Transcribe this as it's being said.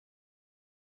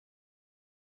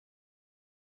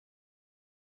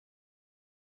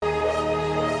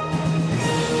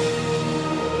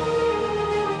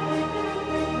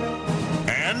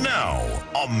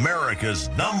America's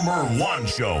 #1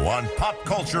 show on pop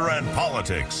culture and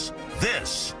politics.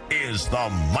 This is the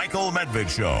Michael Medved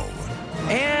Show.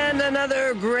 And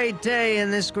another great day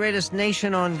in this greatest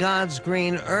nation on God's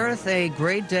green earth. A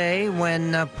great day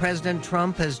when President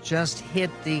Trump has just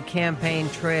hit the campaign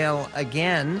trail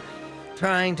again,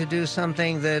 trying to do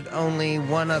something that only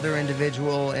one other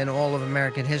individual in all of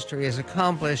American history has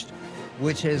accomplished,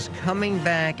 which is coming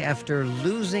back after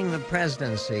losing the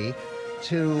presidency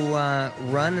to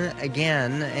run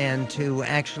again and to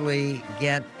actually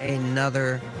get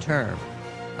another term.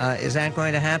 Is that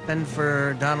going to happen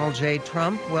for Donald J.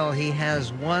 Trump? Well, he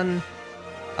has one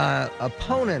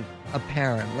opponent,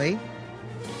 apparently,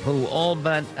 who all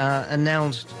but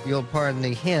announced, you'll pardon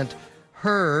the hint,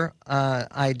 her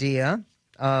idea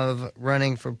of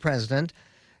running for president,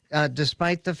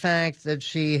 despite the fact that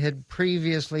she had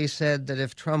previously said that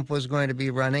if Trump was going to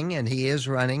be running, and he is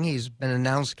running, he's been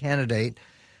announced candidate,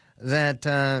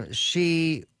 that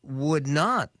she would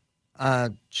not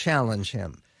challenge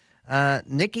him.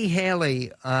 Nikki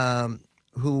Haley,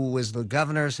 who was the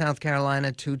governor of South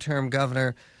Carolina, two-term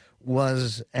governor,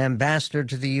 was ambassador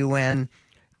to the UN,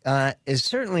 is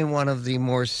certainly one of the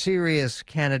more serious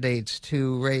candidates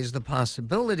to raise the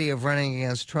possibility of running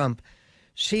against Trump.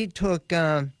 She took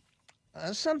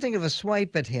something of a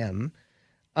swipe at him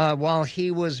while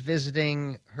he was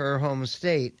visiting her home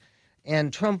state.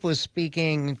 And Trump was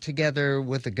speaking together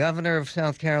with the governor of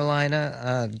South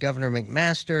Carolina, Governor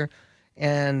McMaster,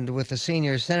 and with the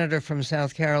senior senator from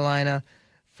South Carolina,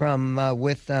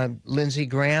 with Lindsey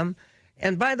Graham.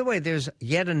 And by the way, there's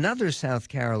yet another South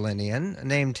Carolinian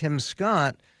named Tim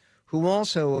Scott, who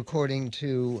also, according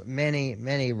to many,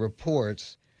 many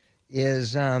reports,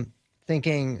 is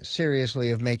thinking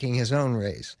seriously of making his own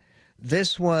race.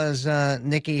 This was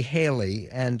Nikki Haley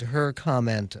and her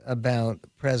comment about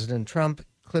President Trump.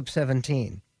 Clip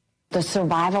 17. The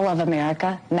survival of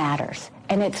America matters,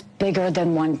 and it's bigger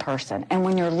than one person. And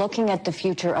when you're looking at the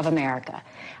future of America,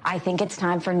 I think it's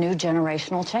time for new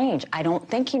generational change. I don't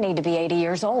think you need to be 80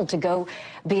 years old to go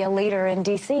be a leader in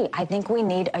D.C. I think we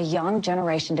need a young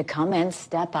generation to come in,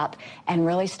 step up, and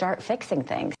really start fixing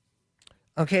things.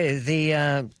 Okay,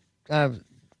 the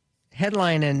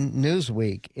headline in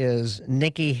Newsweek is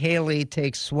Nikki Haley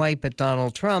takes swipe at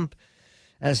Donald Trump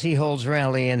as he holds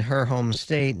rally in her home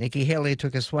state. Nikki Haley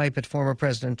took a swipe at former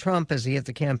President Trump as he hit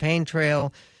the campaign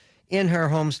trail in her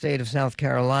home state of South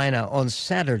Carolina on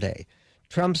Saturday.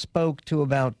 Trump spoke to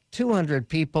about 200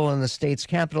 people in the state's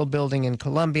Capitol building in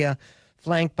Columbia,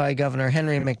 flanked by Governor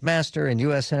Henry McMaster and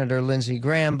U.S. Senator Lindsey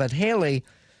Graham. But Haley,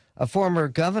 a former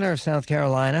governor of South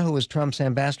Carolina who was Trump's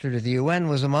ambassador to the UN,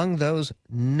 was among those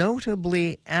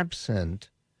notably absent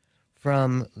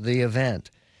from the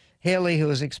event. Haley, who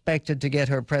is expected to get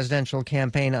her presidential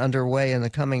campaign underway in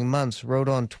the coming months, wrote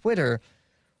on Twitter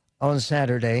on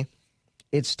Saturday,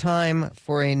 "It's time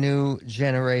for a new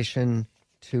generation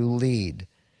to lead."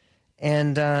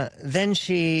 And then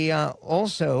she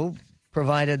also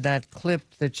provided that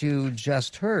clip that you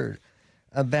just heard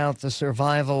about the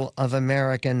survival of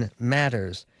American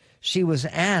matters. She was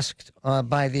asked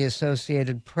by the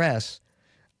Associated Press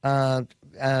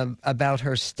about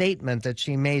her statement that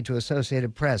she made to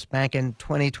Associated Press back in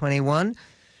 2021.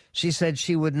 She said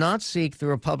she would not seek the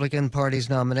Republican Party's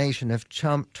nomination if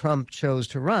Trump chose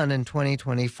to run in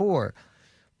 2024.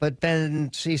 But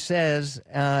then she says,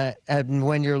 and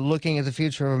when you're looking at the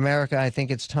future of America, I think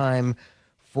it's time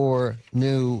for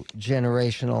new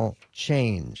generational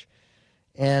change.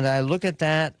 And I look at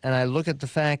that, and I look at the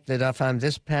fact that if I'm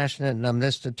this passionate and I'm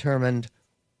this determined,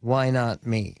 why not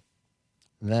me?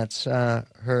 That's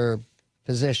her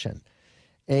position.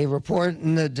 A report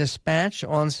in the Dispatch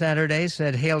on Saturday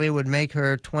said Haley would make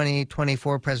her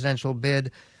 2024 presidential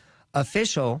bid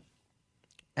official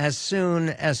as soon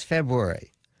as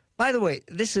February. By the way,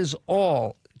 this is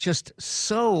all just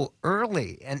so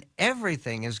early, and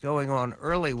everything is going on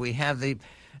early. We have the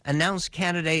announced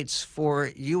candidates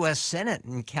for U.S. Senate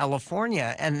in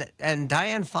California, and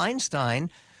Dianne Feinstein,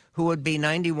 who would be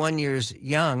 91 years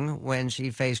young when she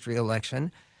faced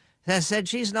re-election, has said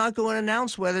she's not going to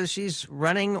announce whether she's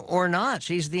running or not.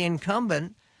 She's the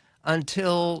incumbent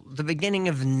until the beginning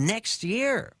of next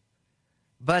year.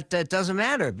 But it doesn't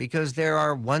matter because there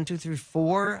are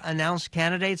 4 announced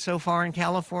candidates so far in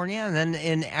California. And then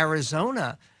in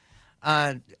Arizona,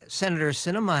 Senator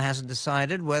Sinema hasn't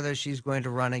decided whether she's going to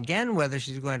run again, whether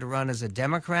she's going to run as a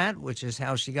Democrat, which is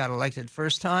how she got elected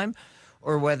first time,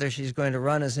 or whether she's going to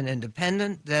run as an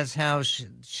independent. That's how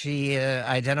she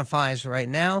identifies right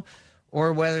now,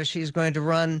 or whether she's going to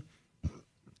run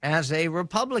as a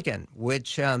Republican,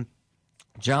 which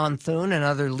John Thune and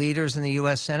other leaders in the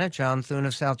U.S. Senate, John Thune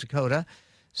of South Dakota,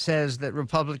 says that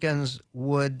Republicans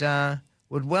would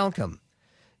welcome.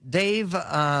 Dave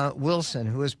Wilson,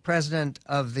 who is president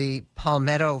of the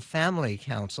Palmetto Family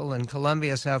Council in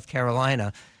Columbia, South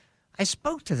Carolina, I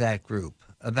spoke to that group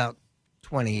about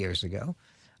 20 years ago.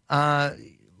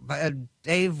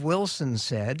 Dave Wilson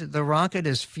said, the rocket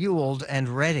is fueled and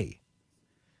ready.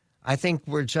 I think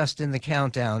we're just in the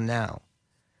countdown now.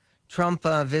 Trump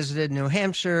visited New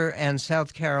Hampshire and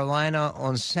South Carolina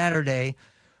on Saturday,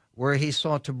 where he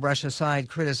sought to brush aside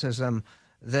criticism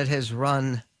that his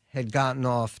run had gotten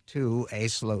off to a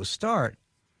slow start.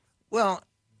 Well,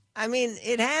 I mean,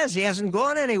 it has. He hasn't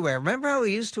gone anywhere. Remember how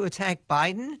he used to attack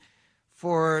Biden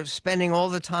for spending all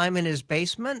the time in his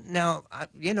basement? Now,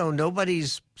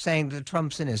 nobody's saying that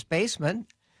Trump's in his basement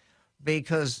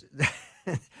because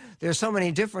there's so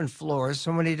many different floors,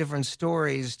 so many different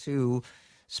stories to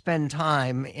spend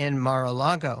time in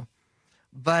Mar-a-Lago.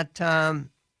 But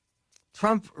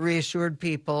Trump reassured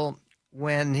people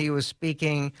when he was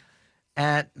speaking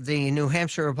at the New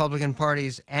Hampshire Republican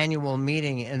Party's annual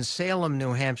meeting in Salem,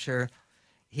 New Hampshire.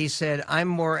 He said, I'm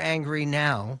more angry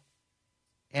now,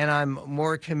 and I'm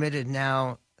more committed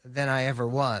now than I ever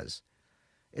was.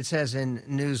 It says in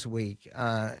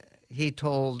Newsweek, he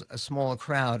told a small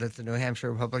crowd at the New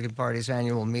Hampshire Republican Party's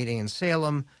annual meeting in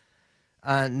Salem.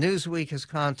 Newsweek has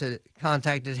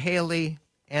contacted Haley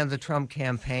and the Trump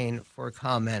campaign for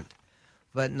comment,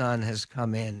 but none has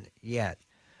come in yet.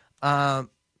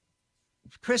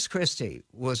 Chris Christie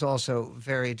was also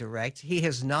very direct. He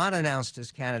has not announced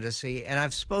his candidacy, and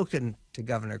I've spoken to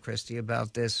Governor Christie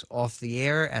about this off the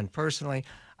air and personally.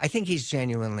 I think he's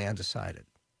genuinely undecided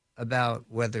about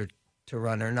whether to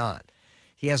run or not.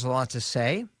 He has a lot to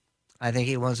say. I think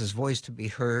he wants his voice to be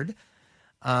heard.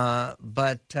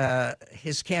 But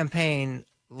his campaign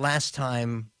last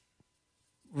time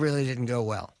really didn't go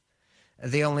well.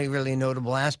 The only really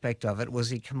notable aspect of it was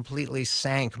he completely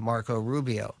sank Marco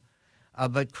Rubio.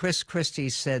 But Chris Christie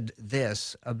said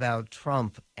this about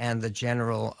Trump and the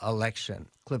general election.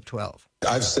 Clip 12.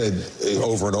 I've said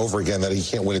over and over again that he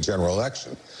can't win a general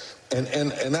election.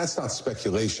 And that's not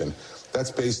speculation. That's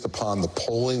based upon the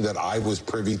polling that I was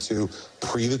privy to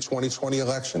pre the 2020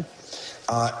 election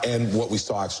and what we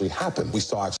saw actually happen. We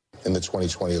saw in the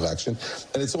 2020 election,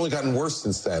 and it's only gotten worse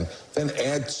since then. Then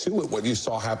add to it what you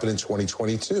saw happen in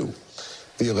 2022.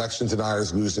 The election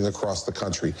deniers losing across the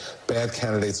country. Bad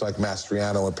candidates like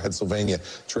Mastriano in Pennsylvania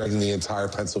dragging the entire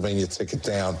Pennsylvania ticket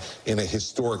down in a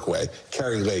historic way.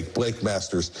 Kari Lake, Blake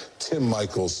Masters, Tim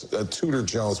Michaels, Tudor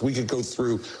Jones. We could go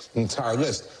through the entire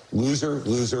list. Loser,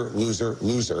 loser, loser,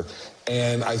 loser.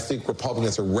 And I think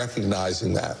Republicans are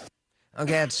recognizing that.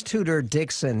 Okay, it's Tudor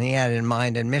Dixon he had in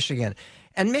mind in Michigan.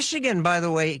 And Michigan, by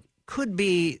the way, could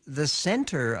be the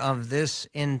center of this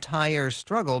entire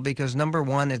struggle because, number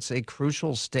one, it's a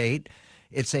crucial state.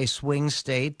 It's a swing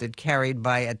state that carried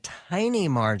by a tiny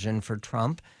margin for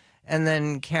Trump and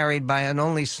then carried by an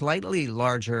only slightly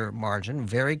larger margin,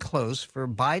 very close, for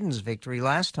Biden's victory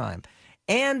last time.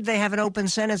 And they have an open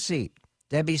Senate seat.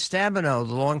 Debbie Stabenow,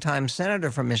 the longtime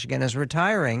senator from Michigan, is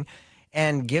retiring.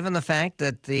 And given the fact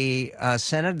that the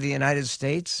Senate of the United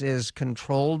States is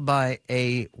controlled by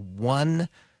a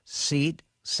one-seat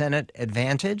Senate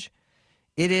advantage,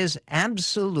 it is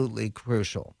absolutely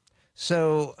crucial.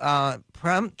 So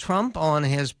Trump on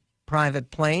his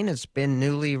private plane, it's been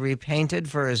newly repainted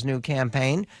for his new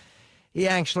campaign. He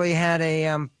actually had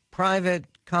a private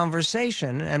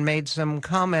conversation and made some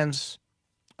comments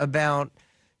about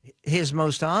his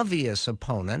most obvious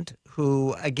opponent,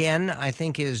 who, again, I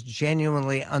think is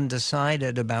genuinely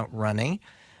undecided about running,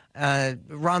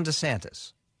 Ron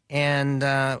DeSantis. And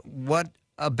what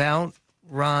about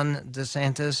Ron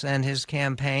DeSantis and his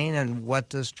campaign, and what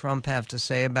does Trump have to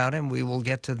say about him? We will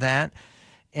get to that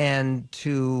and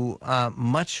to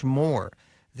much more.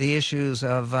 The issues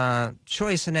of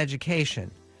choice in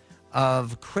education,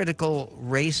 of critical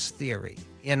race theory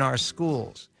in our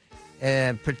schools,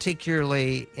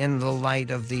 particularly in the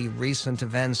light of the recent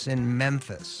events in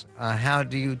Memphis. How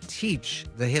do you teach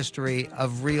the history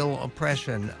of real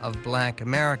oppression of Black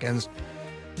Americans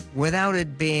without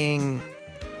it being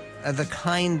the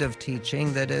kind of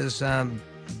teaching that is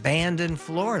banned in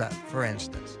Florida, for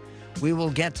instance? We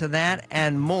will get to that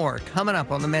and more coming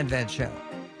up on The Medved Show.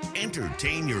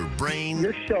 Entertain your brain.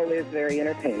 Your show is very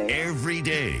entertaining. Every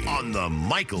day on The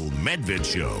Michael Medved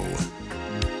Show.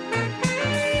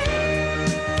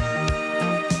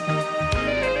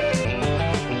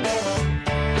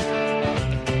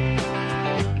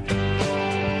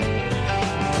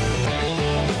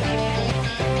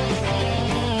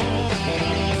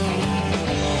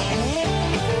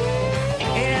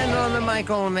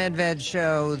 Michael Medved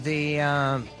Show, the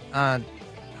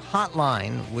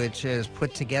hotline, which is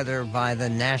put together by the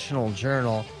National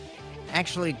Journal,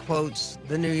 actually quotes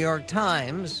the New York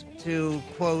Times to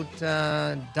quote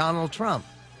Donald Trump,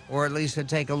 or at least to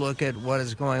take a look at what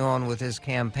is going on with his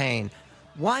campaign.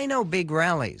 Why no big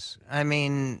rallies? I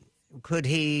mean, could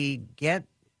he get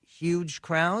huge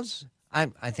crowds?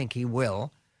 I think he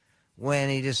will when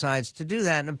he decides to do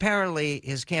that. And apparently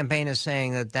his campaign is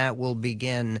saying that will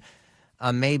begin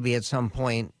maybe at some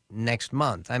point next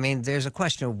month. I mean, there's a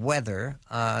question of whether,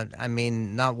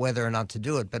 not whether or not to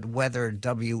do it, but whether,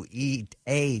 W-E-A-T-H-E-R,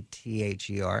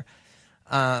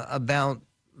 about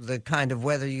the kind of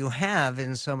weather you have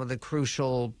in some of the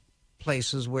crucial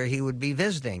places where he would be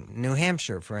visiting. New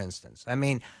Hampshire, for instance. I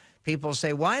mean, people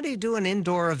say, why did he do an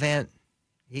indoor event?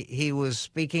 He was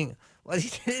speaking, well, he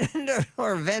did an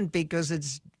indoor event because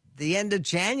it's the end of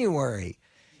January,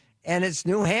 and it's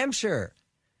New Hampshire.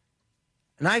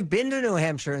 And I've been to New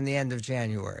Hampshire in the end of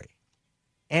January.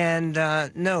 And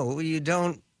no, you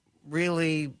don't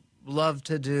really love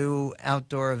to do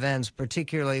outdoor events,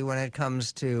 particularly when it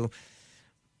comes to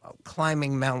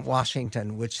climbing Mount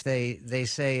Washington, which they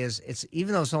say it's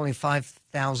even though it's only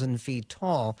 5,000 feet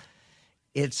tall,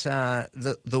 it's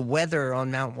the weather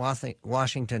on Mount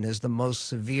Washington is the most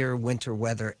severe winter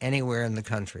weather anywhere in the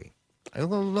country. I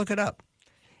will look it up.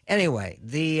 Anyway,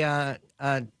 the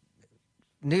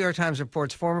New York Times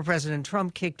reports former President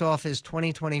Trump kicked off his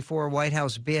 2024 White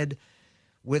House bid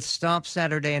with stops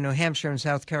Saturday in New Hampshire and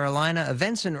South Carolina,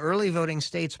 events in early voting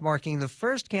states marking the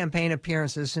first campaign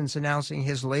appearances since announcing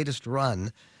his latest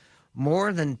run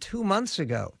more than 2 months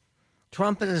ago.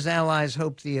 Trump and his allies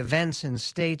hope the events in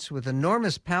states with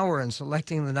enormous power in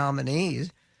selecting the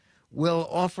nominees will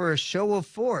offer a show of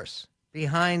force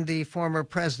behind the former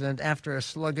president after a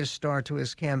sluggish start to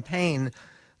his campaign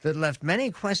that left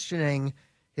many questioning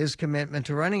his commitment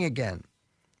to running again.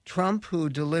 Trump, who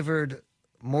delivered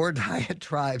more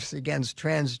diatribes against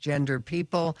transgender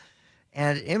people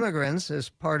and immigrants as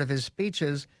part of his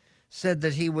speeches, said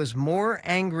that he was more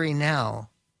angry now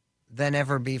than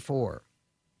ever before.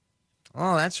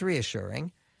 Oh, that's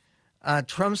reassuring.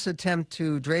 Trump's attempt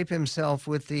to drape himself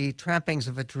with the trappings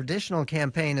of a traditional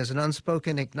campaign is an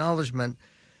unspoken acknowledgement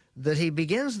that he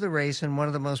begins the race in one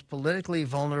of the most politically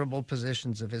vulnerable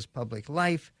positions of his public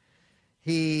life.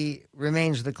 He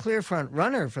remains the clear front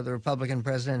runner for the Republican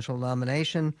presidential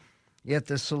nomination, yet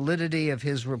the solidity of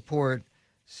his report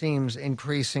seems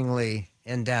increasingly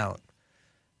in doubt.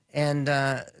 And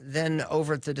then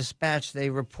over at the Dispatch,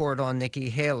 they report on Nikki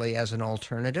Haley as an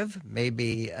alternative,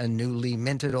 maybe a newly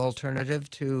minted alternative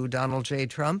to Donald J.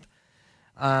 Trump.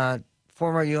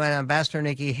 Former UN Ambassador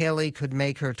Nikki Haley could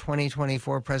make her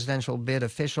 2024 presidential bid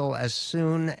official as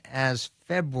soon as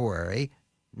February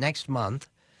next month.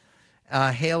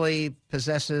 Haley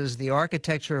possesses the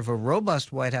architecture of a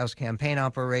robust White House campaign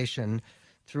operation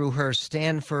through her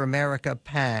Stand for America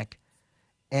PAC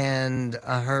and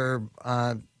her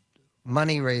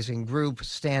money-raising group,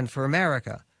 Stand for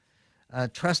America.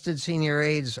 Trusted senior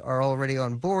aides are already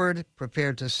on board,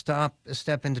 prepared to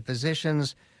step into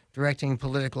positions directing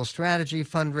political strategy,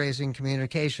 fundraising,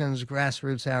 communications,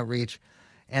 grassroots outreach,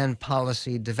 and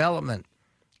policy development.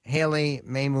 Haley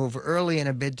may move early in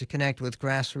a bid to connect with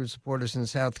grassroots supporters in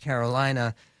South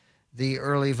Carolina, the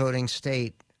early voting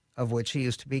state of which he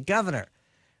used to be governor.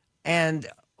 And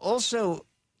also,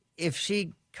 if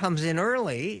she comes in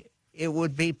early, it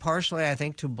would be partially, I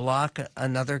think, to block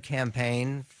another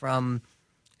campaign from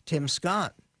Tim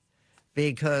Scott,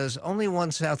 because only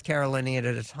one South Carolinian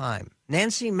at a time.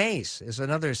 Nancy Mace is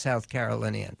another South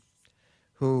Carolinian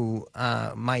who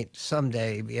might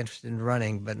someday be interested in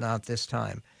running, but not this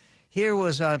time. Here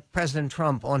was President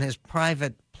Trump on his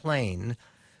private plane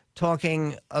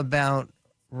talking about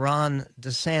Ron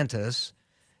DeSantis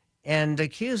and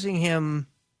accusing him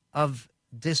of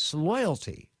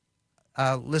disloyalty.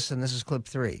 Listen, this is clip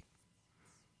 3.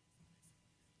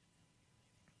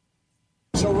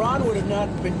 So Ron would have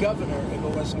not been governor if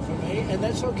it wasn't for me, and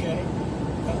that's okay.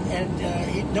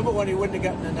 Number one, he wouldn't have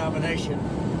gotten the nomination.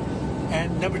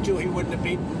 And number two, he wouldn't have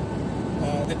beaten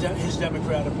his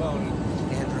Democrat opponent.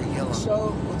 Andrew Gillum. So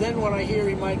then when I hear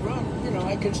he might run,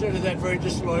 I consider that very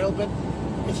disloyal, but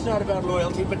it's not about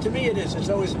loyalty. But to me it is. It's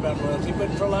always about loyalty. But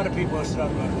for a lot of people, it's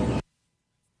not about loyalty.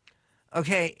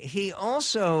 Okay, he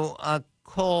also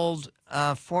called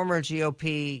former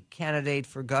GOP candidate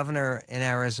for governor in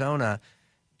Arizona,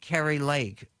 Kari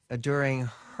Lake, during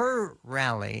her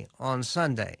rally on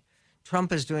Sunday.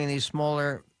 Trump is doing these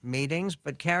smaller meetings,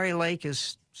 but Kari Lake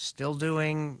is still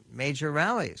doing major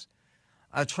rallies.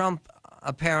 Trump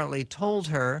apparently told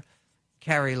her,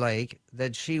 Kari Lake,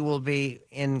 that she will be,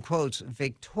 in quotes,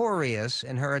 victorious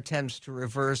in her attempts to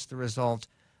reverse the result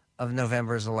of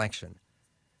November's election.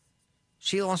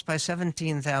 She lost by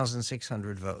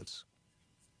 17,600 votes.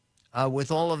 With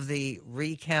all of the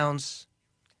recounts,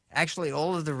 actually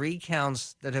all of the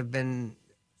recounts that have been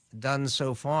done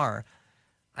so far,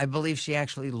 I believe she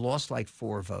actually lost like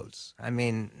 4 votes. I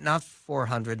mean, not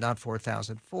 400, not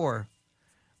 4,004,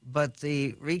 but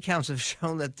the recounts have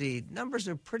shown that the numbers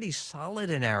are pretty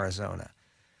solid in Arizona.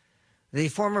 The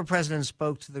former president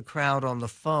spoke to the crowd on the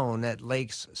phone at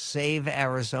Lake's Save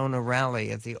Arizona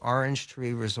rally at the Orange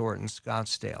Tree Resort in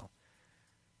Scottsdale.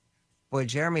 Boy,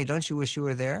 Jeremy, don't you wish you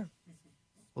were there?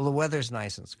 Well, the weather's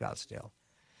nice in Scottsdale.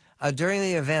 During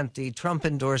the event, the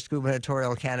Trump-endorsed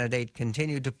gubernatorial candidate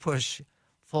continued to push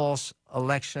false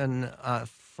election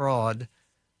fraud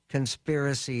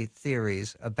conspiracy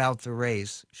theories about the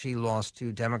race she lost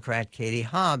to Democrat Katie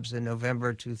Hobbs in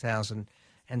November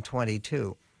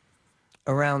 2022.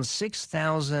 Around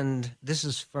 6,000, this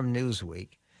is from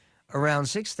Newsweek, around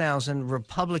 6,000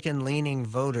 Republican-leaning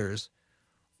voters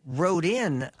wrote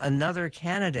in another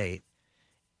candidate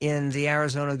in the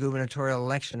Arizona gubernatorial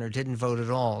election or didn't vote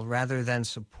at all, rather than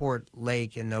support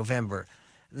Lake in November.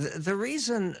 The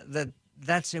reason that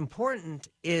that's important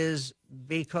is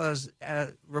because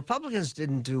Republicans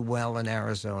didn't do well in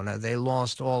Arizona. They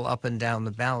lost all up and down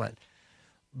the ballot.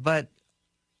 But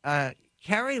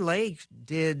Kari Lake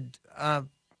did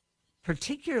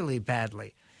particularly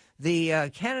badly.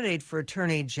 The candidate for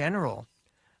Attorney General,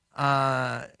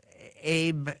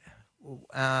 Abe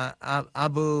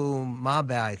Abu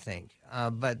Mabe, I think,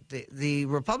 but the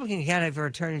Republican candidate for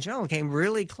Attorney General came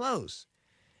really close.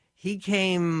 He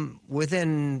came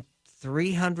within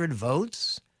 300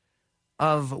 votes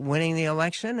of winning the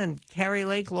election, and Kari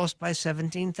Lake lost by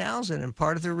 17,000. And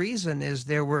part of the reason is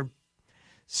there were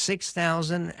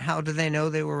 6,000. How do they know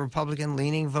they were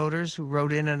Republican-leaning voters who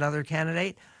wrote in another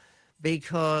candidate?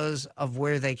 Because of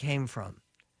where they came from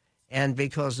and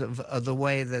because of the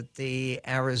way that the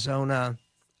Arizona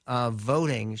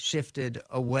voting shifted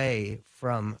away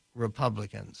from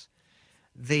Republicans.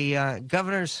 The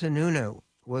Governor Sununu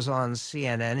was on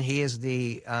CNN. He is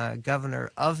the governor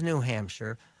of New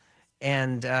Hampshire,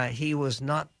 and he was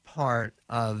not part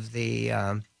of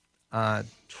the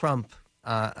Trump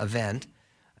event.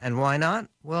 And why not?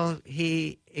 Well,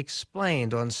 he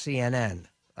explained on CNN.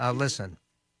 Listen,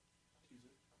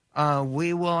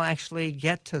 we will actually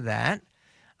get to that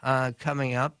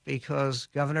coming up, because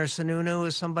Governor Sununu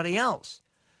is somebody else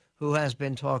who has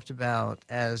been talked about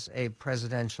as a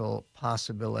presidential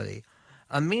possibility.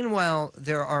 Meanwhile,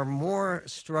 there are more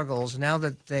struggles now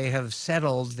that they have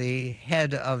settled the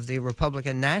head of the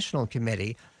Republican National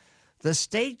Committee. The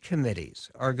state committees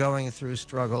are going through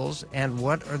struggles, and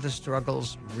what are the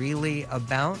struggles really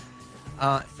about?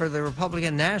 For the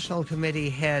Republican National Committee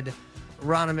head,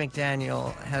 Ronna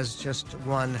McDaniel has just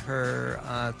won her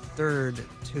third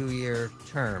 2-year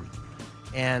term,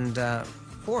 and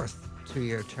fourth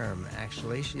 2-year term,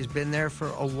 actually. She's been there for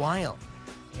a while,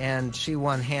 and she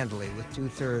won handily with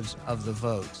 2/3 of the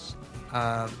votes.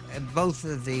 And both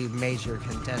of the major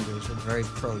contenders are very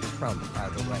pro-Trump, by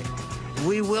the way.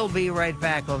 We will be right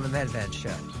back on the Medved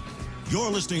Show.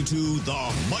 You're listening to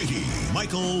the mighty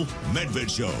Michael Medved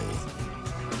Show.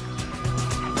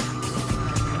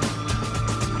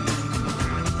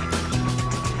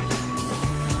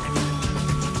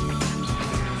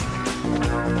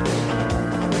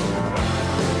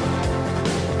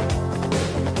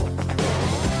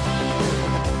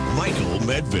 Michael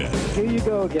Medved. Here you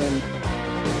go again.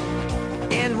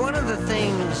 And one of the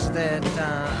things that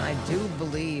I do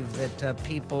believe that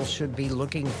people should be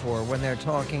looking for when they're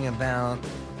talking about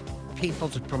people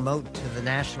to promote to the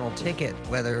national ticket,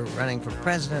 whether running for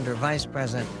president or vice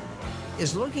president,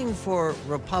 is looking for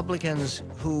Republicans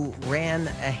who ran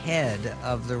ahead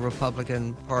of the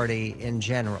Republican Party in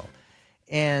general.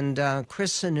 And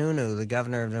Chris Sununu, the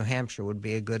governor of New Hampshire, would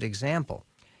be a good example.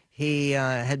 He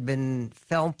had been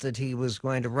felt that he was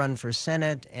going to run for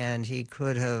Senate, and he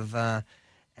could have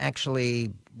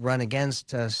actually run against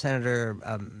Senator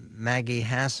Maggie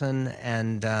Hassan,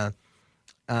 and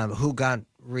who got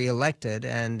reelected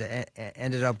and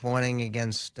ended up winning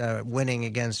against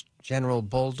General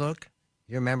Bolduc.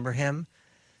 You remember him?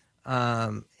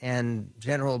 And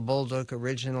General Bolduc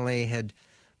originally had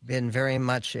been very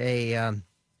much a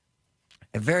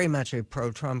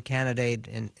pro-Trump candidate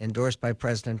endorsed by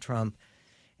President Trump.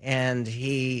 And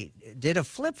he did a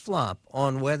flip-flop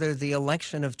on whether the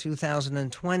election of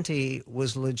 2020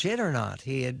 was legit or not.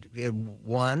 He had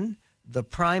won the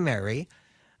primary,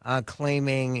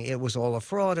 claiming it was all a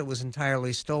fraud, it was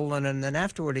entirely stolen. And then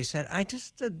afterward he said, I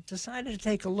just decided to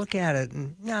take a look at it,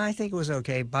 and I think it was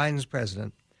okay. Biden's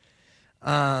president.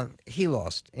 He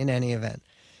lost in any event.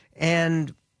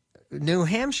 And New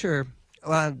Hampshire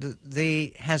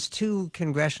has 2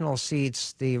 congressional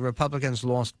seats. The Republicans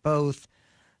lost both.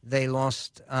 They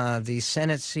lost the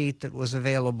Senate seat that was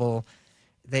available.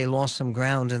 They lost some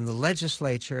ground in the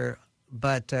legislature,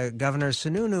 but Governor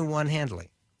Sununu won handily.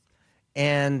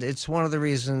 And it's one of the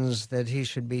reasons that he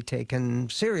should be taken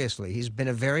seriously. He's been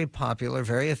a very popular,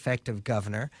 very effective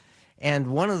governor. And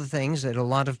one of the things that a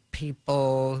lot of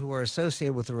people who are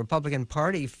associated with the Republican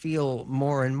Party feel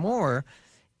more and more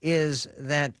is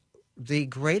that the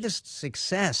greatest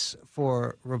success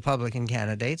for Republican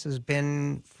candidates has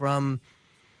been from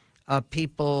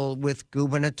people with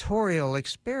gubernatorial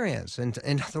experience. And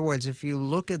in other words, if you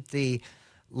look at the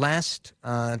last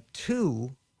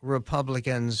 2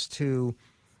 Republicans to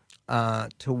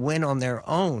win on their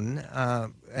own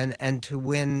and to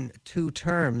win 2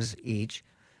 terms each,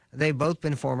 they've both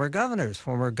been former governors.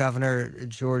 Former Governor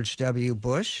George W.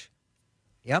 Bush,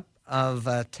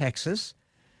 of Texas,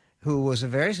 who was a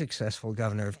very successful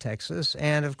governor of Texas,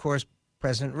 and of course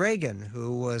President Reagan,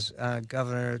 who was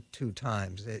governor 2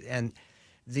 times. And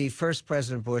the first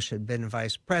President Bush had been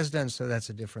vice president, so that's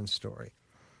a different story.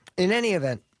 In any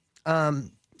event,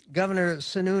 Governor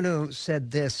Sununu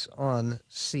said this on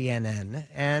CNN,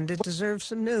 and it deserves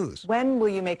some news. When will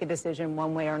you make a decision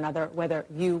one way or another whether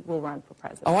you will run for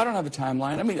president? Oh, I don't have a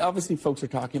timeline. I mean, obviously folks are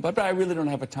talking about it, but I really don't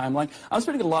have a timeline. I'm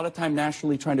spending a lot of time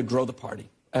nationally trying to grow the party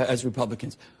as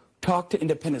Republicans. Talk to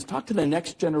independents. Talk to the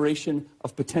next generation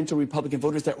of potential Republican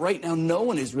voters that right now no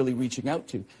one is really reaching out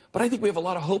to. But I think we have a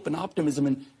lot of hope and optimism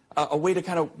and a way to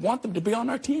kind of want them to be on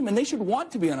our team, and they should want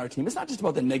to be on our team. It's not just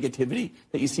about the negativity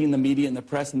that you see in the media and the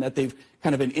press and that they've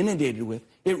kind of been inundated with.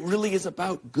 It really is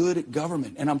about good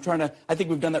government, and I think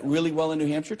we've done that really well in New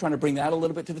Hampshire, trying to bring that a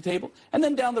little bit to the table. And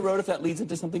then down the road, if that leads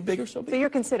into something bigger, so be it. So you're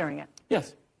considering it?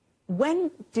 Yes.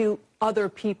 When do other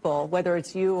people, whether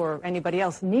it's you or anybody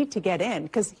else, need to get in?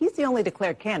 Because he's the only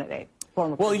declared candidate.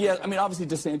 Well, yeah, I mean, obviously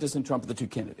DeSantis and Trump are the 2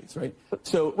 candidates, right?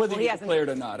 So whether he's declared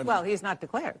or not. Well, he's not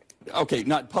declared. Okay,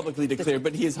 not publicly declared,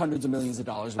 but he has hundreds of millions of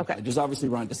dollars. Okay. There's obviously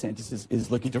Ron DeSantis is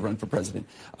looking to run for president,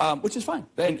 which is fine.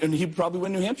 And he'd probably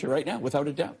win New Hampshire right now, without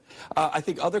a doubt. I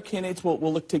think other candidates will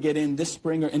look to get in this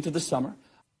spring or into the summer.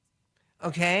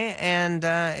 Okay, and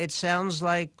it sounds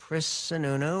like Chris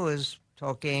Sununu is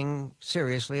talking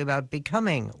seriously about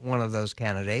becoming one of those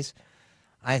candidates.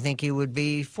 I think he would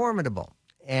be formidable.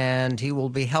 And he will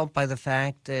be helped by the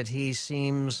fact that he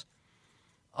seems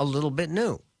a little bit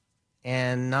new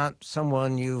and not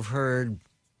someone you've heard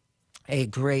a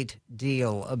great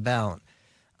deal about.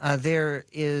 There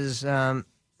is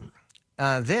there's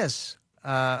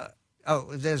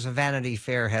a Vanity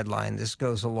Fair headline. This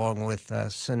goes along with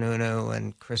Sununu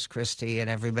and Chris Christie and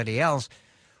everybody else.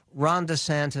 Ron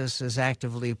DeSantis is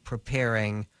actively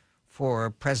preparing for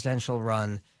a presidential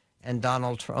run, and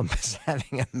Donald Trump is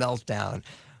having a meltdown.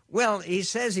 Well, he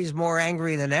says he's more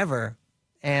angry than ever,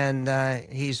 and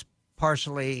he's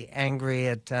partially angry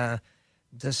at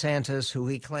DeSantis, who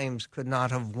he claims could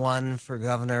not have won for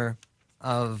governor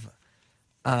of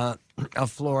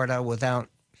Florida without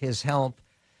his help.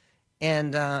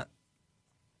 And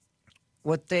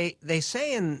what they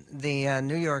say in the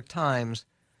New York Times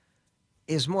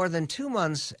is more than 2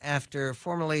 months after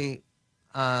formally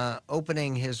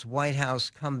opening his White House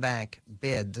comeback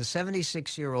bid, the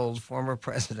 76-year-old former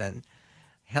president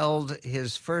held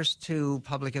his first 2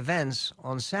 public events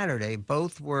on Saturday.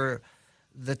 Both were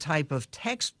the type of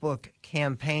textbook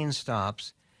campaign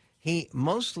stops he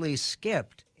mostly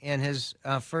skipped in his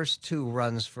first 2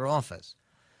 runs for office.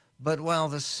 But while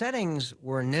the settings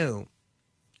were new,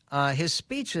 his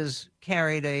speeches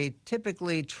carried a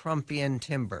typically Trumpian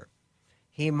timbre.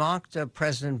 He mocked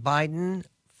President Biden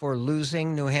for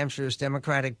losing New Hampshire's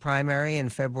Democratic primary in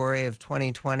February of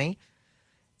 2020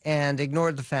 and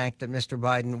ignored the fact that Mr.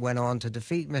 Biden went on to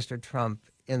defeat Mr. Trump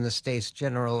in the state's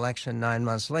general election 9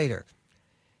 months later.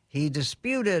 He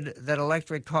disputed that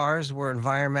electric cars were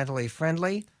environmentally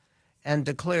friendly and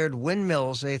declared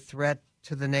windmills a threat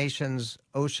to the nation's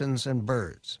oceans and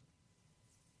birds.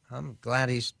 I'm glad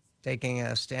he's taking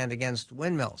a stand against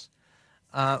windmills.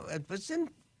 But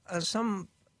didn't some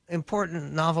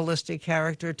important novelistic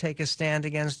character take a stand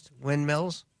against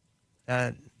windmills?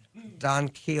 Don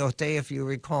Quixote, if you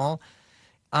recall.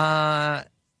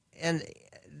 And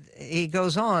he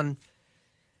goes on,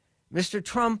 Mr.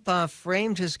 Trump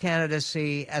framed his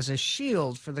candidacy as a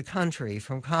shield for the country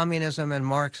from communism and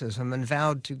Marxism and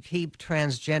vowed to keep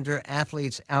transgender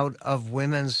athletes out of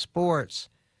women's sports.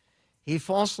 He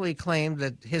falsely claimed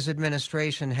that his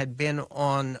administration had been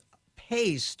on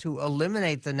pace to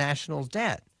eliminate the national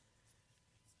debt.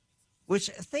 Which,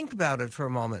 think about it for a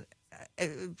moment.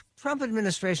 Trump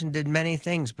administration did many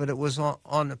things, but it was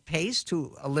on a pace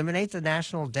to eliminate the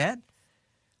national debt.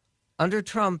 Under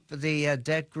Trump, the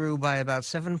debt grew by about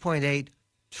 $7.8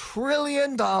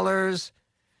 trillion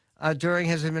during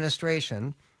his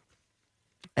administration,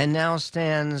 and now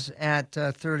stands at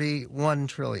 $31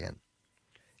 trillion.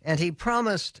 And he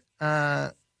promised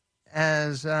as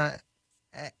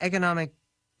economic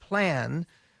plan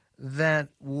that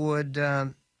would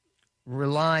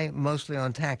rely mostly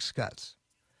on tax cuts.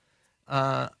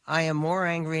 I am more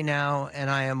angry now, and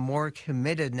I am more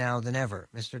committed now than ever,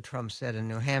 Mr. Trump said in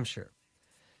New Hampshire.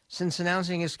 Since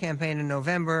announcing his campaign in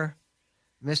November,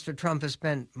 Mr. Trump has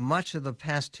spent much of the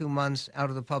past 2 months out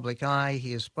of the public eye.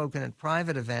 He has spoken at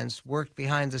private events, worked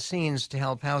behind the scenes to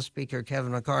help House Speaker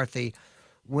Kevin McCarthy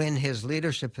win his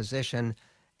leadership position,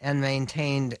 and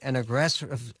maintained an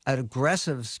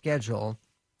aggressive schedule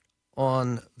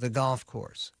on the golf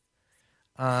course.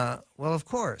 Well, of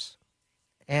course.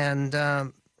 And,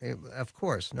 of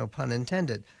course, no pun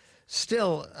intended.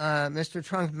 Still, Mr.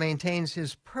 Trump maintains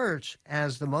his perch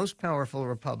as the most powerful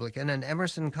Republican. An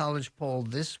Emerson College poll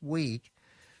this week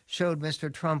showed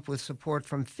Mr. Trump with support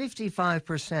from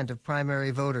 55% of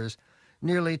primary voters,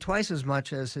 nearly twice as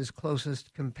much as his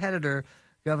closest competitor,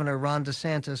 Governor Ron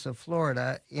DeSantis of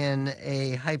Florida, in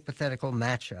a hypothetical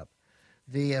matchup.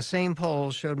 The same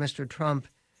poll showed Mr. Trump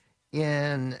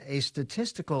in a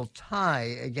statistical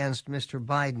tie against Mr.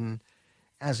 Biden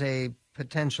as a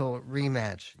potential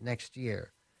rematch next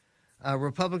year.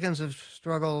 Republicans have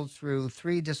struggled through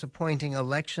 3 disappointing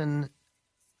election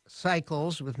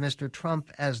cycles with Mr.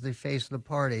 Trump as the face of the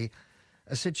party,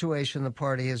 a situation the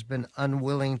party has been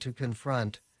unwilling to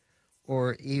confront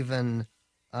or even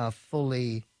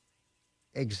fully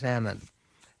examine.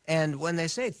 And when they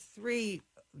say 3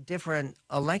 different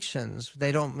elections,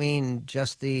 they don't mean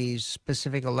just the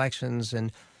specific elections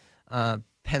in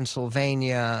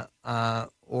Pennsylvania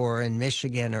or in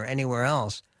Michigan or anywhere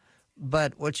else.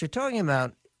 But what you're talking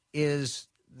about is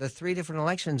the 3 different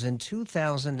elections in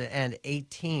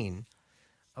 2018.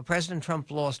 President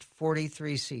Trump lost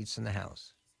 43 seats in the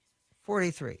House.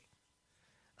 43.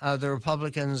 The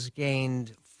Republicans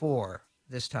gained 4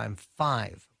 this time.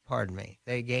 5, pardon me.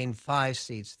 They gained 5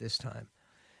 seats this time.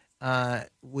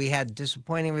 We had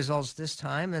disappointing results this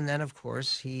time, and then, of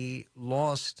course, he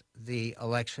lost the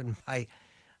election by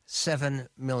 7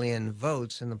 million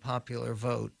votes in the popular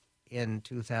vote in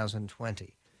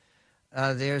 2020.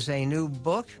 There's a new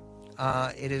book.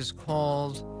 It is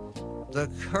called The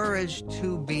Courage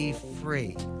to Be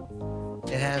Free.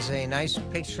 It has a nice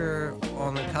picture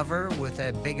on the cover with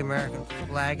a big American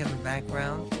flag in the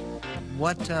background.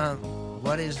 What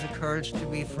is The Courage to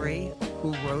Be Free?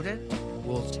 Who wrote it?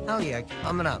 We'll tell you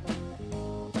coming up.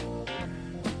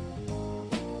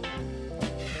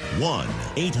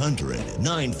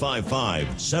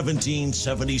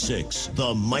 1-800-955-1776.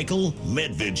 The Michael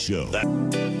Medved Show.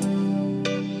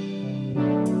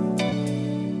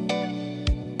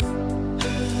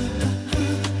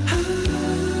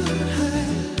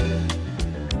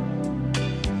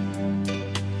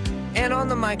 And on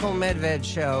the Michael Medved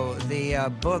Show, the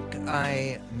book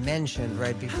I mentioned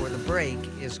right before the break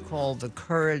is called The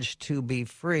Courage to Be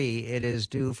Free. It is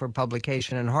due for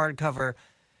publication in hardcover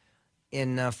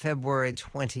in February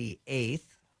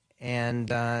 28th, and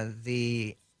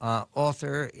the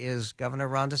author is Governor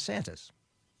Ron DeSantis.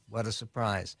 What a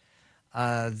surprise.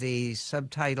 The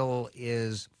subtitle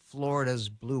is Florida's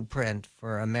Blueprint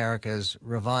for America's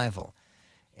Revival.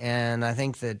 And I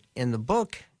think that in the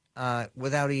book,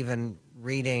 without even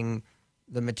reading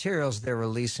the materials they're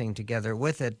releasing together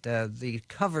with it, the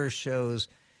cover shows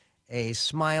a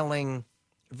smiling,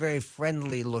 very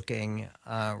friendly-looking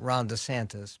Ron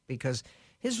DeSantis, because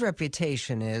his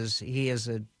reputation is he is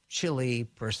a chilly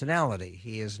personality.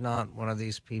 He is not one of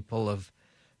these people of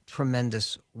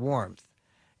tremendous warmth.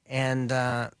 And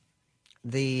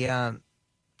the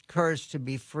Courage to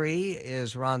Be Free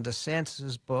is Ron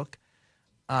DeSantis' book,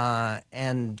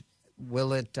 and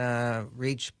will it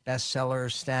reach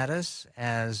bestseller status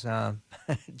as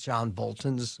John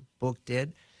Bolton's book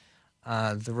did,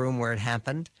 The Room Where It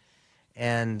Happened?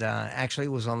 And actually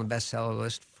was on the bestseller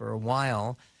list for a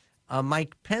while.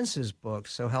 Mike Pence's book,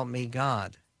 So Help Me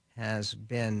God, has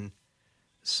been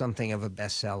something of a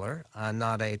bestseller,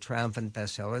 not a triumphant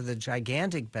bestseller. The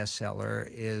gigantic bestseller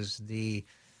is the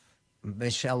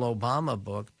Michelle Obama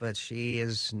book, but she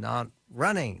is not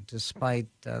running, despite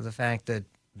the fact that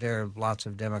there are lots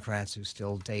of Democrats who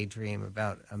still daydream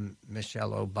about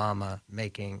Michelle Obama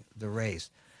making the race.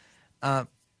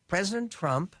 President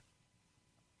Trump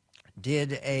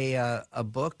did a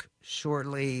book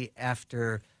shortly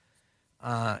after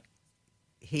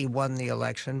he won the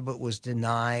election but was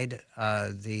denied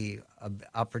the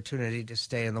opportunity to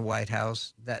stay in the White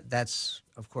House. That's,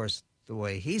 of course, the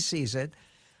way he sees it.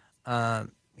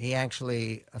 He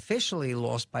actually officially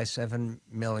lost by 7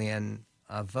 million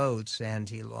votes, and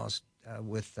he lost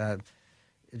with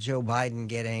Joe Biden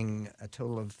getting a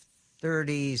total of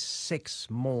 36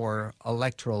 more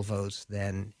electoral votes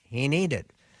than he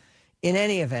needed. In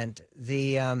any event,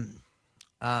 the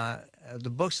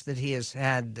books that he has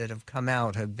had that have come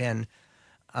out have been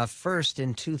first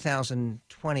in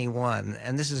 2021,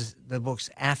 and this is the books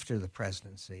after the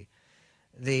presidency.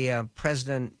 The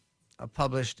president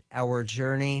published Our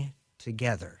Journey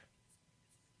Together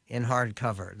in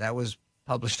hardcover. That was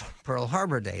published on Pearl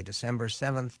Harbor Day, December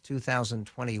 7th,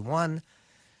 2021.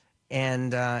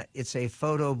 And it's a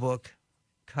photo book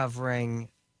covering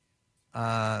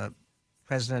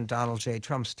President Donald J.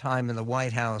 Trump's time in the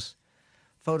White House,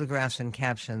 photographs and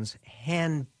captions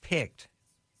handpicked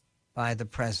by the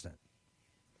president.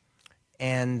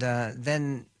 And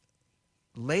then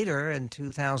later in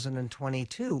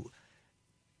 2022,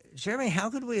 Jeremy, how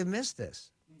could we have missed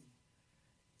this?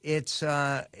 It's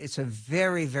a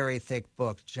very, very thick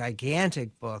book,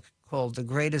 gigantic book, called The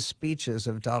Greatest Speeches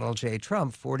of Donald J.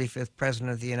 Trump, 45th President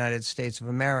of the United States of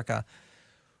America,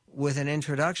 with an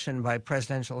introduction by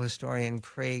presidential historian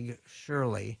Craig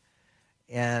Shirley,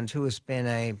 and who has been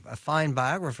a fine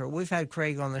biographer. We've had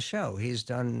Craig on the show. He's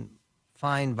done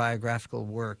fine biographical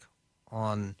work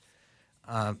on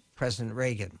President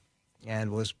Reagan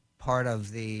and was part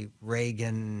of the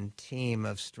Reagan team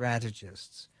of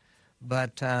strategists.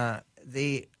 But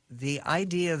the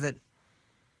idea that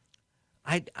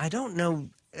I don't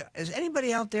know, is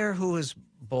anybody out there who has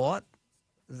bought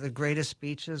The Greatest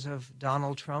Speeches of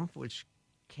Donald Trump, which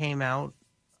came out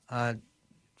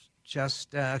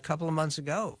just a couple of months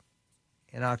ago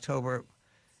in October?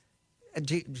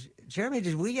 Jeremy,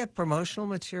 did we get promotional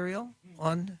material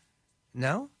on?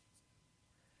 No?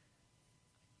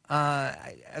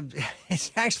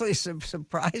 It's actually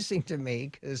surprising to me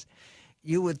because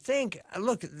you would think,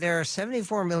 look, there are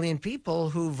 74 million people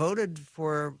who voted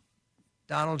for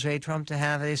Donald J. Trump to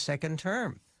have a second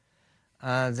term.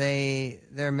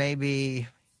 There may be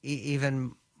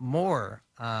even more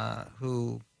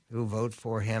who vote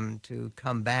for him to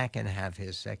come back and have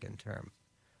his second term.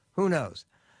 Who knows?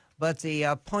 But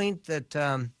the point that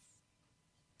Ron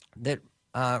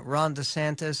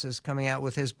DeSantis is coming out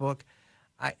with his book,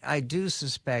 I do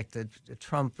suspect that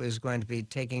Trump is going to be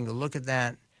taking a look at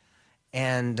that,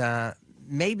 and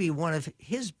maybe one of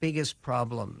his biggest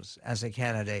problems as a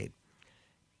candidate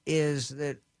is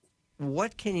that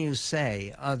what can you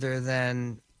say other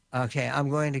than, okay, I'm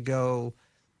going to go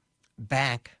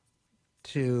back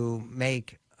to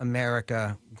make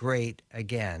America great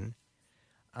again,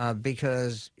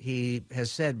 because he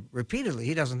has said repeatedly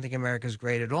he doesn't think America's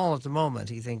great at all at the moment.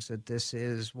 He thinks that this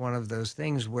is one of those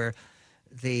things where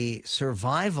the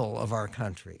survival of our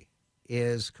country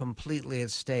is completely at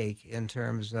stake in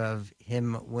terms of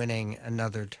him winning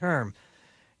another term.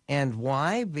 And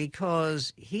why?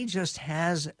 Because he just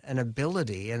has an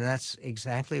ability, and that's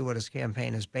exactly what his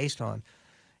campaign is based on,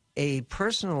 a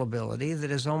personal ability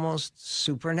that is almost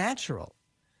supernatural.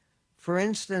 For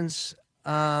instance,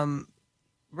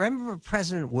 remember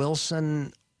President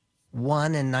Wilson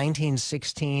won in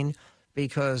 1916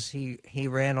 because he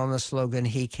ran on the slogan,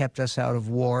 "He kept us out of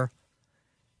war."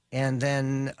 And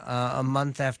then a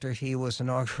month after he was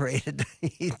inaugurated,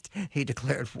 he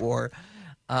declared war.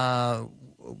 The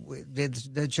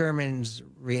Germans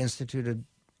reinstituted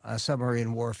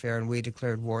submarine warfare, and we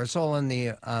declared war. It's all in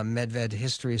the Medved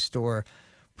History Store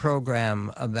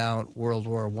program about World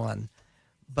War I.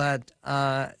 But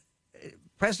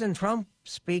President Trump,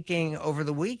 speaking over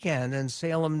the weekend in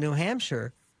Salem, New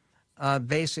Hampshire,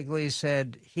 basically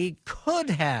said he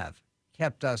could have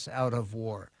kept us out of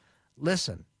war.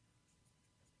 Listen.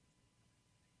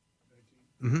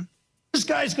 Mm-hmm. This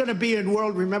guy's going to be in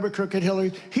world, remember Crooked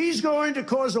Hillary? He's going to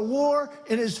cause a war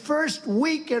in his first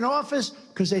week in office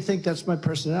because they think that's my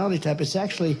personality type. It's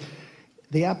actually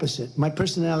the opposite. My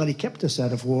personality kept us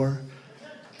out of war.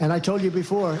 And I told you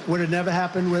before, would have never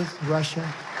happened with Russia,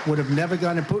 would have never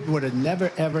gone in, Putin would have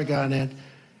never, ever gone in.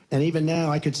 And even now,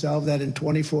 I could solve that in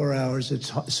 24 hours.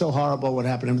 It's so horrible what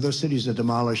happened. I mean, those cities are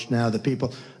demolished now. The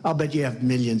people, I'll bet you have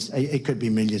millions. It could be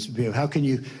millions of people. How can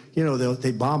you know,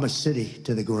 they bomb a city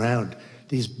to the ground.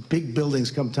 These big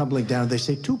buildings come tumbling down. They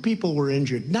say 2 people were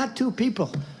injured. Not 2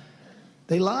 people.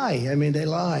 They lie. I mean, they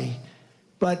lie.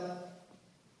 But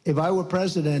if I were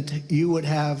president, you would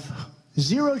have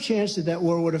zero chance that that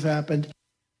war would have happened.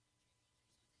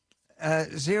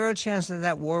 Zero chance that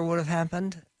that war would have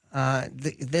happened.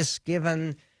 This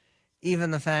given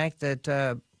even the fact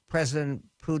that President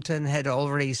Putin had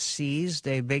already seized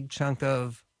a big chunk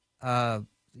of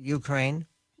Ukraine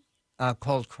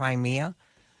called Crimea,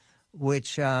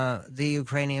 which the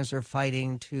Ukrainians are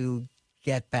fighting to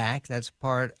get back. That's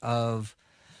part of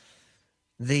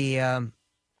the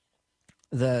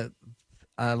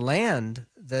land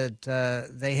that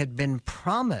they had been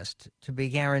promised to be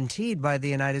guaranteed by the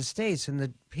United States in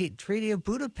the Treaty of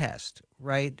Budapest,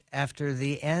 right after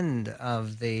the end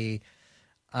of the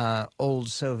old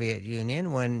Soviet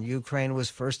Union, when Ukraine was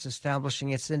first establishing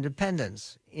its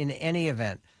independence. In any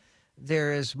event,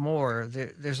 there is more.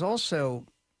 There's also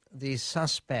the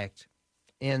suspect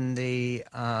in the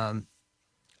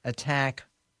attack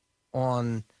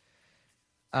on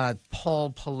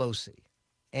Paul Pelosi.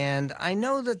 And I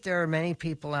know that there are many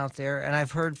people out there, and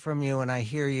I've heard from you and I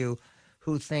hear you,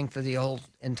 who think that the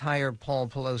entire Paul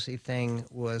Pelosi thing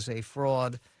was a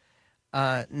fraud.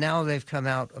 Now they've come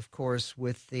out, of course,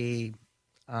 with the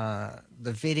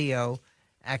video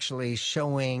actually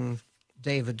showing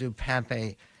David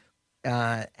DuPape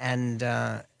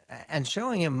and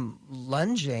showing him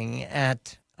lunging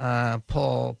at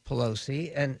Paul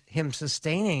Pelosi and him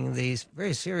sustaining these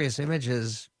very serious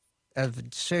images of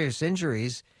serious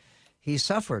injuries he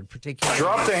suffered, particularly.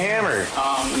 Drop the hammer.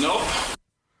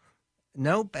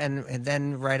 Nope. And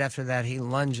then right after that, he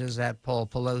lunges at Paul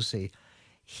Pelosi.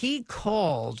 He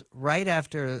called right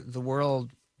after the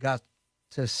world got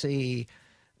to see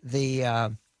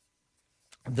the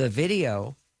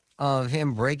video of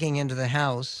him breaking into the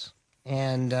house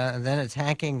and then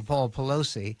attacking Paul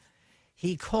Pelosi.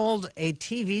 He called a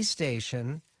TV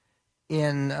station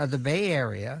in the Bay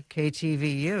Area,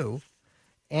 KTVU,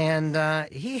 and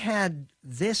he had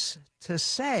this to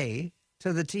say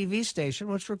to the TV station,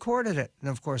 which recorded it and,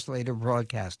 of course, later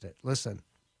broadcast it. Listen.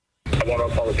 I want to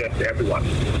apologize to everyone.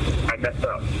 I messed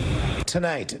up.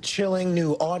 Tonight, chilling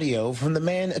new audio from the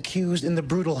man accused in the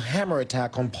brutal hammer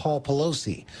attack on Paul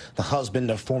Pelosi, the husband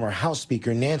of former House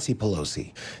Speaker Nancy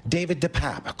Pelosi. David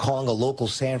DuPape calling a local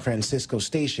San Francisco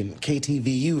station,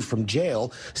 KTVU, from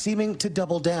jail, seeming to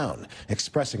double down,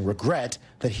 expressing regret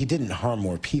that he didn't harm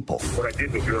more people. What I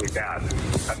did was really bad.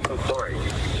 I'm so sorry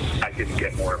I didn't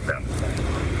get more of them.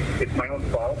 It's my own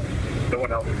fault. No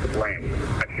one else is to blame.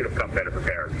 I should have come better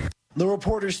prepared. The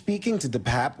reporter speaking to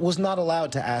DuPape was not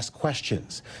allowed to ask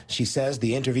questions. She says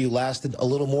the interview lasted a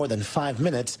little more than 5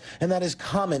 minutes and that his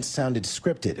comments sounded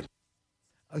scripted.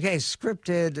 Okay,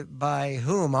 scripted by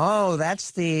whom? Oh,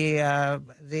 that's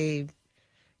the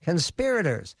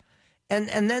conspirators.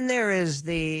 And then there is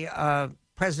the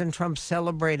President Trump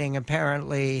celebrating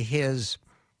apparently his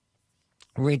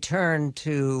return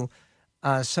to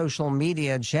social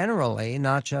media generally,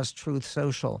 not just Truth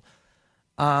Social.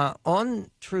 On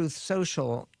Truth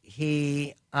Social,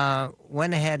 he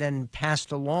went ahead and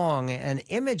passed along an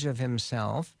image of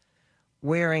himself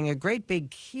wearing a great big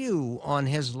Q on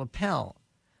his lapel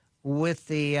with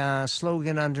the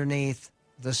slogan underneath,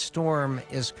 "The storm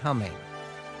is coming."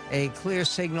 A clear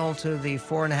signal to the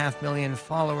 4.5 million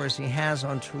followers he has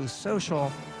on Truth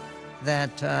Social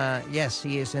that, yes,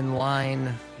 he is in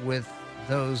line with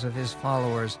those of his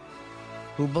followers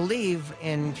who believe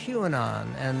in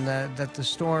QAnon and that the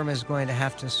storm is going to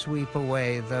have to sweep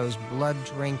away those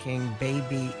blood-drinking,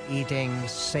 baby-eating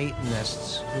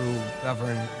Satanists who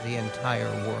govern the entire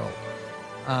world.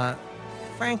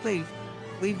 Frankly,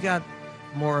 we've got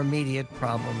more immediate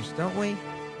problems, don't we,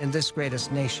 in this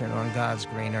greatest nation on God's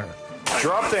green earth?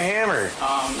 Drop the hammer.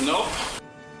 Nope.